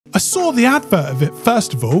I saw the advert of it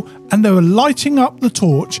first of all, and they were lighting up the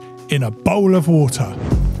torch in a bowl of water.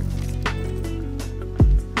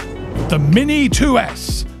 The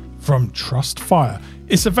Mini2S from Trustfire.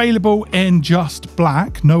 It's available in just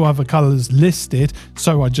black, no other colours listed,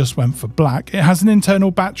 so I just went for black. It has an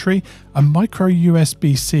internal battery, a micro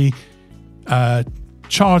USB-C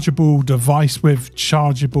chargeable device with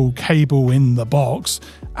chargeable cable in the box,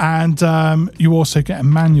 and you also get a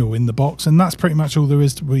manual in the box, and that's pretty much all there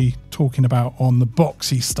is to be talking about on the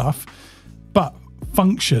boxy stuff. But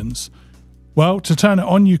functions, well, to turn it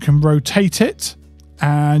on you can rotate it,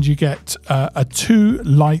 and you get a 2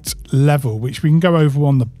 light level, which we can go over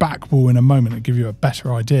on the back wall in a moment and give you a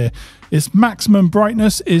better idea. Its maximum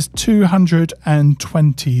brightness is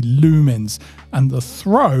 220 lumens, and the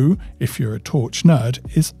throw, if you're a torch nerd,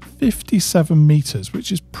 is 57 meters,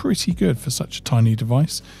 which is pretty good for such a tiny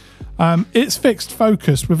device. It's fixed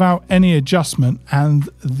focus without any adjustment, and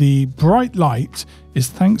the bright light is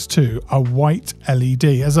thanks to a white LED.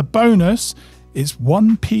 As a bonus, it's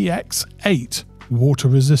 1px8 water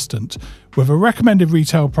resistant, with a recommended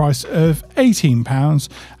retail price of £18,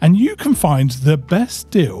 and you can find the best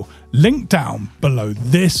deal linked down below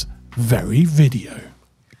this very video.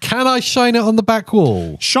 Can I shine it on the back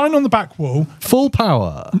wall? Shine on the back wall. Full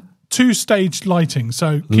power. 2-stage lighting,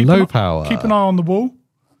 so low power. Keep an eye on the wall.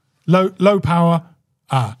 Low power.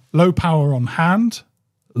 Low power on hand.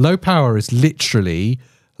 Low power is literally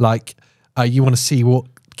like you want to see what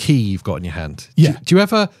key you've got in your hand. Yeah. Do you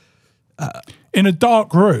ever? In a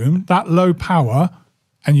dark room, that low power,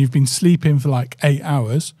 and you've been sleeping for like 8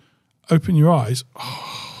 hours, open your eyes.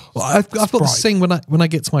 Well, I've got this thing when I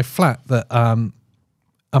get to my flat that I'm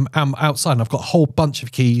outside and I've got a whole bunch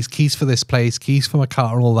of keys for this place, keys for my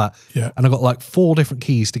car and all that. Yeah. And I've got like 4 different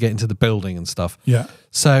keys to get into the building and stuff. Yeah.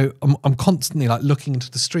 So I'm constantly like looking into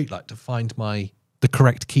the street light to find the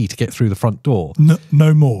correct key to get through the front door.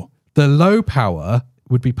 No more. The low power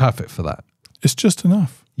would be perfect for that. It's just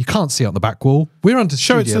enough. You can't see it on the back wall. We're under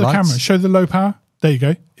Show it to the camera. Show the low power. There you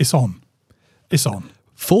go. It's on. It's on.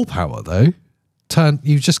 Full power though.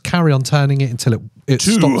 You just carry on turning it until it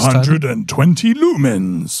stops turning. 220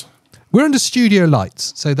 lumens. We're under studio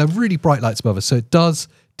lights, so they're really bright lights above us, so it does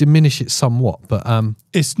diminish it somewhat, but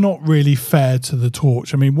it's not really fair to the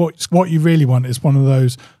torch. I mean, what you really want is one of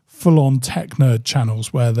those full-on tech nerd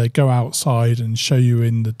channels where they go outside and show you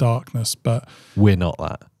in the darkness, but we're not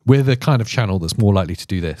that. We're the kind of channel that's more likely to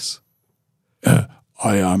do this. I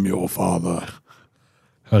am your father.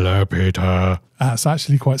 Hello, Peter. That's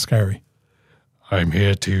actually quite scary. I'm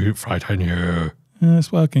here to frighten you.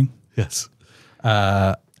 It's working. Yes.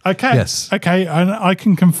 Okay. Yes. Okay, and I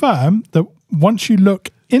can confirm that once you look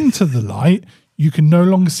into the light, you can no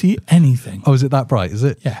longer see anything. Oh, is it that bright? Is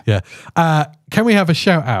it? Yeah. Yeah. Can we have a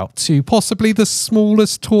shout out to possibly the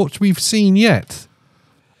smallest torch we've seen yet?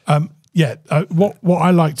 What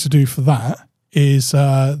I like to do for that is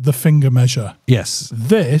the finger measure. Yes.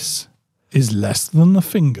 This is less than a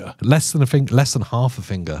finger. Less than a finger. Less than half a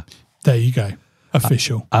finger. There you go.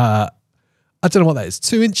 Official. I don't know what that is.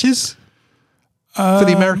 2 inches for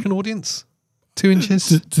the American audience. 2 inches.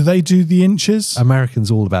 Do they do the inches?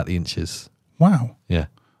 Americans all about the inches. Wow. Yeah.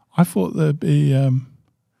 I thought there'd be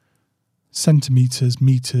centimeters,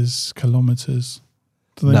 meters, kilometers.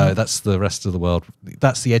 No, that's the rest of the world.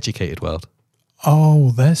 That's the educated world.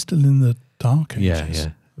 Oh, they're still in the dark ages.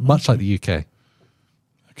 Yeah. Much like the UK.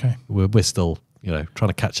 Okay. We're still, trying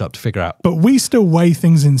to catch up to figure out. But we still weigh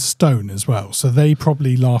things in stone as well, so they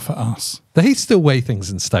probably laugh at us. They still weigh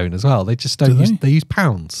things in stone as well. They just don't use. They use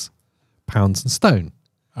pounds and stone.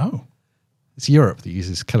 Oh. It's Europe that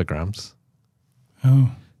uses kilograms.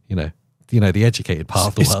 Oh. The educated part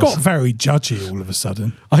of the world. It's got very judgy all of a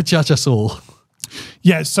sudden. I judge us all.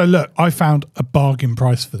 Yeah, so look, I found a bargain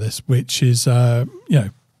price for this, which is,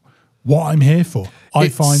 what I'm here for. I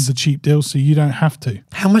find the cheap deals so you don't have to.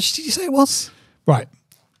 How much did you say it was? Right.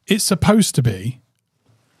 It's supposed to be,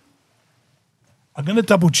 I'm going to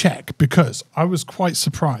double check because I was quite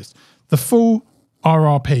surprised. The full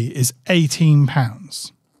RRP is £18.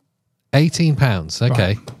 £18,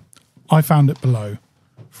 okay. Right. I found it below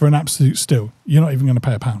for an absolute steal. You're not even going to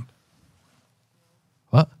pay £1.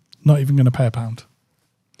 What? Not even going to pay £1.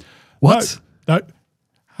 What? No.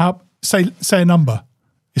 Say a number.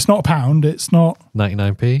 It's not £1. It's not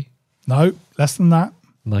 99p. No, less than that.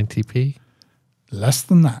 90p. Less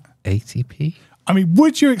than that. 80p. I mean,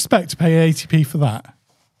 would you expect to pay 80p for that?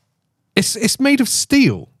 It's made of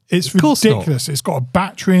steel. It's ridiculous. It's got a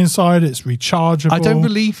battery inside. It's rechargeable. I don't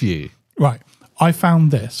believe you. Right. I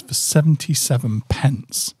found this for 77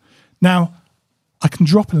 pence. Now, I can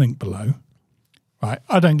drop a link below. Right.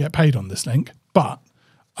 I don't get paid on this link, but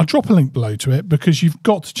I'll drop a link below to it because you've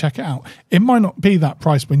got to check it out. It might not be that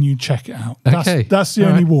price when you check it out. That's the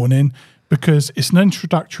only warning, because it's an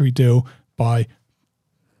introductory deal by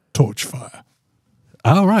Torchfire.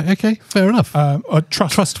 Oh, right. Okay. Fair enough.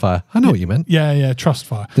 Trustfire. I know what you meant. Yeah.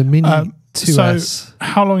 Trustfire. The Mini 2S. So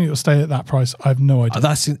how long it will stay at that price, I have no idea. Oh,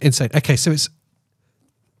 that's insane. Okay. So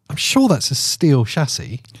I'm sure that's a steel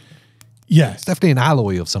chassis. Yeah. It's definitely an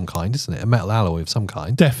alloy of some kind, isn't it? A metal alloy of some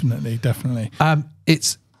kind. Definitely.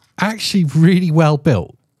 It's actually really well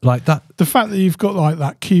built. Like that. The fact that you've got like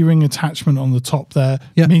that keyring attachment on the top there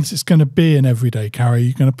means it's going to be an everyday carry.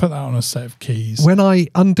 You're going to put that on a set of keys. When I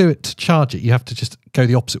undo it to charge it, you have to just go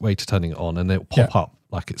the opposite way to turning it on, and it'll pop up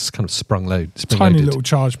like it's kind of Tiny little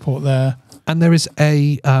charge port there. And there is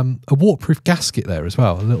a waterproof gasket there as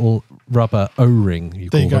well, a little rubber O-ring.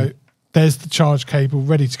 There you go. There's the charge cable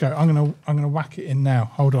ready to go. I'm gonna whack it in now.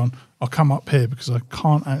 Hold on. I'll come up here because I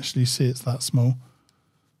can't actually see it's that small.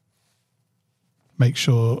 Make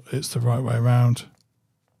sure it's the right way around.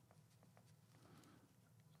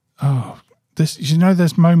 Oh,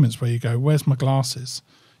 there's moments where you go, where's my glasses?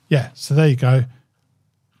 Yeah, so there you go.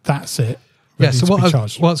 That's it. So what I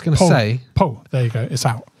was going to say... there you go. It's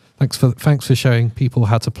out. Thanks for showing people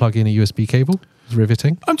how to plug in a USB cable. It's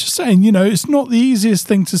riveting. I'm just saying, it's not the easiest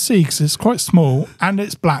thing to see because it's quite small and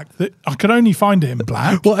it's black. That I could only find it in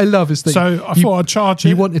black. What I love is that I thought I'd charge it.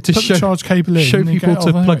 You wanted to put the charge cable in, show people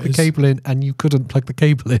to plug the cable in, and you couldn't plug the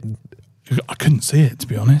cable in. I couldn't see it, to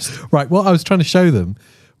be honest. Right. What I was trying to show them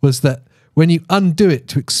was that when you undo it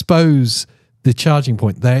to expose the charging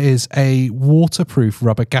point, there is a waterproof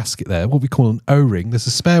rubber gasket there, what we call an O-ring. There's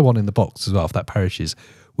a spare one in the box as well if that perishes,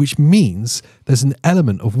 which means there's an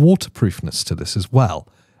element of waterproofness to this as well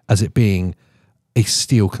as it being a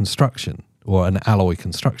steel construction or an alloy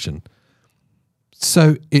construction.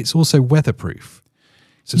 So it's also weatherproof.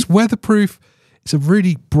 So it's weatherproof. It's a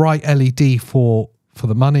really bright LED for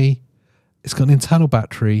the money. It's got an internal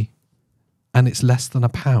battery and it's less than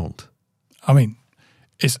 £1. I mean,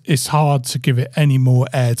 it's hard to give it any more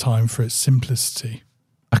airtime for its simplicity.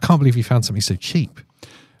 I can't believe you found something so cheap.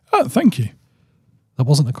 Oh, thank you. That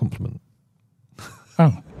wasn't a compliment.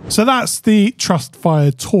 Oh. So that's the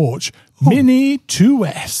Trustfire Torch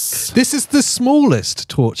Mini2S. This is the smallest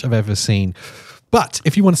torch I've ever seen. But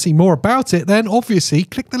if you want to see more about it, then obviously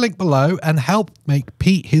click the link below and help make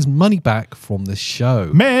Pete his money back from this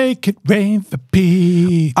show. Make it rain for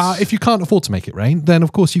Pete. If you can't afford to make it rain, then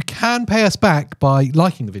of course you can pay us back by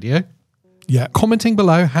liking the video. Yeah. Commenting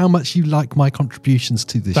below how much you like my contributions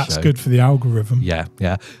to this show. That's good for the algorithm. Yeah.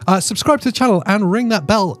 Subscribe to the channel and ring that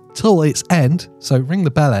bell till its end. So ring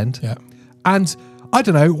the bell end. Yeah. And I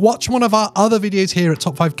don't know, watch one of our other videos here at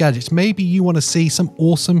Top 5 Gadgets. Maybe you want to see some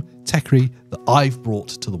awesome technology that I've brought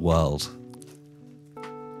to the world.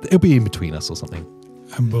 It'll be in between us or something.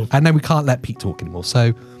 And then we can't let Pete talk anymore.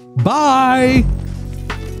 So, bye!